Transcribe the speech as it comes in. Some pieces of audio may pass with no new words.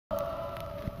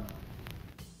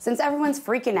Since everyone's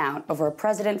freaking out over a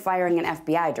president firing an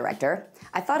FBI director,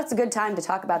 I thought it's a good time to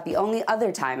talk about the only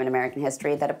other time in American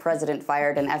history that a president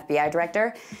fired an FBI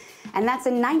director, and that's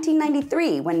in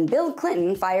 1993 when Bill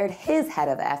Clinton fired his head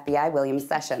of the FBI, William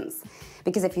Sessions.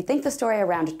 Because if you think the story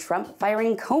around Trump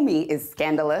firing Comey is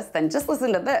scandalous, then just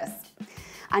listen to this.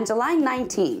 On July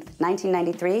 19,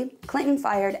 1993, Clinton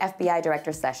fired FBI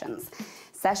Director Sessions.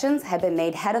 Sessions had been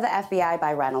made head of the FBI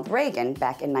by Ronald Reagan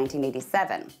back in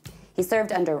 1987. He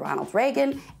served under Ronald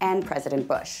Reagan and President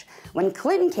Bush. When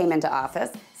Clinton came into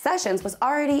office, Sessions was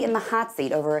already in the hot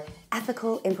seat over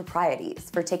ethical improprieties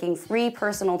for taking free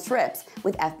personal trips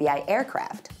with FBI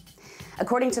aircraft.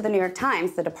 According to the New York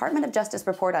Times, the Department of Justice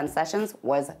report on Sessions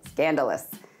was scandalous.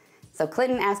 So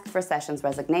Clinton asked for Sessions'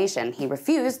 resignation. He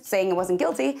refused, saying he wasn't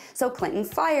guilty, so Clinton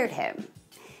fired him.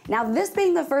 Now, this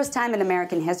being the first time in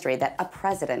American history that a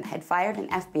president had fired an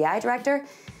FBI director,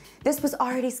 this was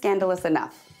already scandalous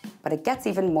enough. But it gets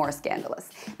even more scandalous,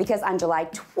 because on July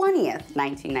 20th,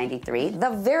 1993, the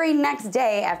very next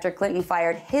day after Clinton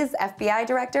fired his FBI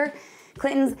director,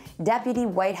 Clinton's deputy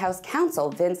White House counsel,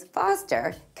 Vince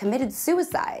Foster, committed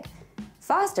suicide.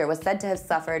 Foster was said to have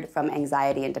suffered from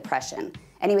anxiety and depression,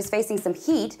 and he was facing some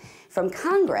heat from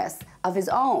Congress of his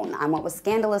own on what was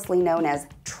scandalously known as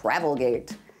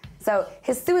Travelgate. So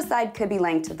his suicide could be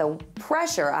linked to the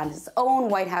pressure on his own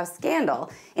White House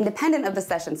scandal, independent of the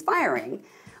Sessions firing,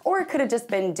 or it could have just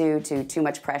been due to too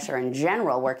much pressure in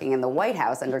general working in the White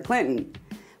House under Clinton.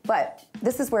 But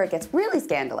this is where it gets really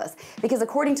scandalous, because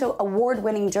according to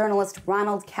award-winning journalist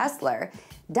Ronald Kessler,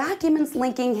 documents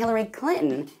linking Hillary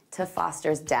Clinton to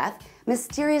Foster's death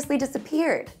mysteriously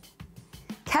disappeared.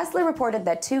 Kessler reported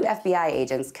that two FBI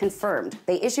agents confirmed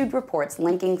they issued reports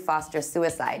linking Foster's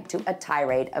suicide to a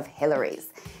tirade of Hillary's,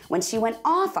 when she went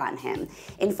off on him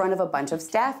in front of a bunch of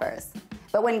staffers.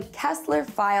 But when Kessler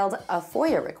filed a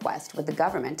FOIA request with the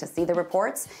government to see the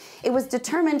reports, it was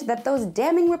determined that those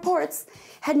damning reports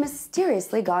had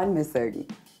mysteriously gone missing.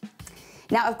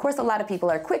 Now, of course, a lot of people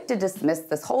are quick to dismiss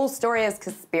this whole story as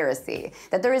conspiracy,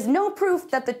 that there is no proof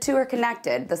that the two are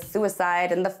connected, the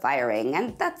suicide and the firing,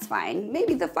 and that's fine.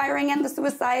 Maybe the firing and the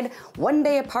suicide, one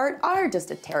day apart, are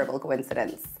just a terrible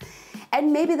coincidence.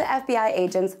 And maybe the FBI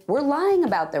agents were lying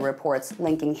about their reports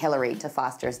linking Hillary to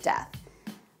Foster's death.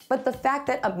 But the fact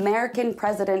that American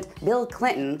President Bill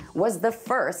Clinton was the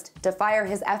first to fire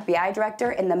his FBI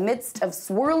director in the midst of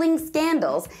swirling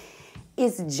scandals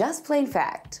is just plain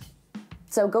fact.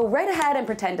 So go right ahead and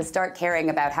pretend to start caring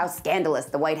about how scandalous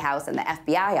the White House and the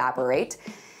FBI operate.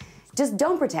 Just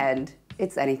don't pretend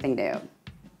it's anything new.